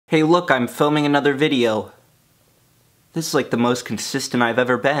Hey look, I'm filming another video. This is like the most consistent I've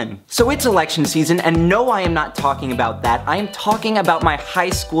ever been. So it's election season, and no, I am not talking about that. I am talking about my high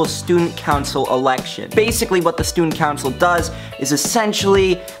school student council election. Basically what the student council does is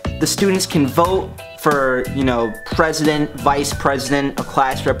essentially the students can vote for, you know, president, vice president, a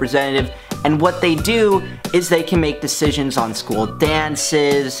class representative, and what they do is they can make decisions on school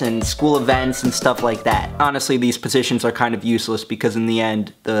dances and school events and stuff like that. Honestly, these positions are kind of useless because in the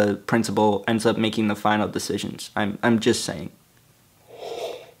end, the principal ends up making the final decisions. I'm just saying.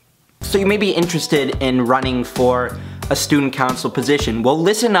 So you may be interested in running for a student council position. Well,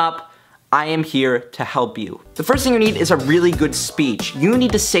 listen up. I am here to help you. The first thing you need is a really good speech. You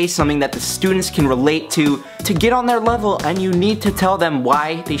need to say something that the students can relate to get on their level, and you need to tell them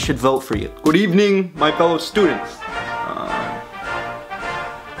why they should vote for you. Good evening, my fellow students.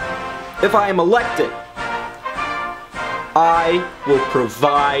 If I am elected, I will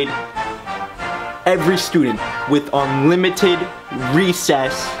provide every student with unlimited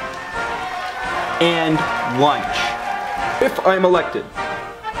recess and lunch. If I am elected,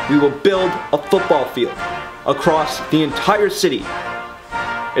 we will build a football field across the entire city.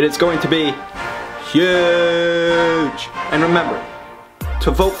 It is going to be huge. And remember,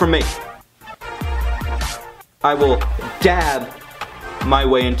 to vote for me, I will dab my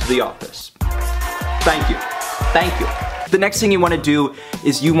way into the office. Thank you. Thank you. The next thing you want to do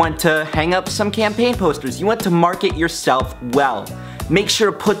is you want to hang up some campaign posters. You want to market yourself well. Make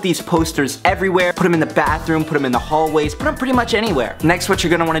sure to put these posters everywhere. Put them in the bathroom, put them in the hallways, put them pretty much anywhere. Next, what you're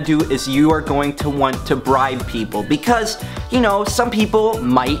gonna wanna do is you are going to want to bribe people because, you know, some people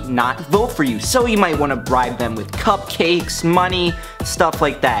might not vote for you. So you might wanna bribe them with cupcakes, money, stuff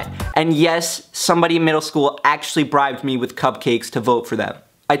like that. And yes, somebody in middle school actually bribed me with cupcakes to vote for them.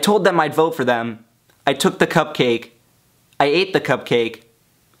 I told them I'd vote for them. I took the cupcake, I ate the cupcake,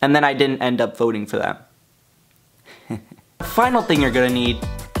 and then I didn't end up voting for them. The final thing you're gonna need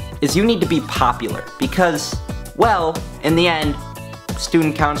is you need to be popular because, well, in the end,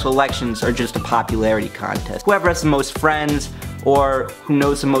 student council elections are just a popularity contest. Whoever has the most friends or who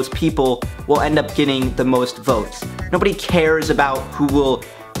knows the most people will end up getting the most votes. Nobody cares about who will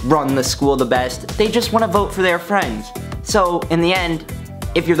run the school the best. They just want to vote for their friends. So, in the end,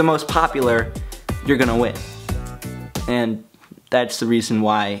 if you're the most popular, you're gonna win. And that's the reason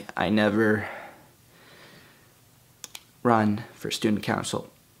why I never run for student council.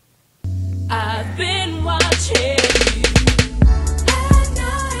 I've been watching.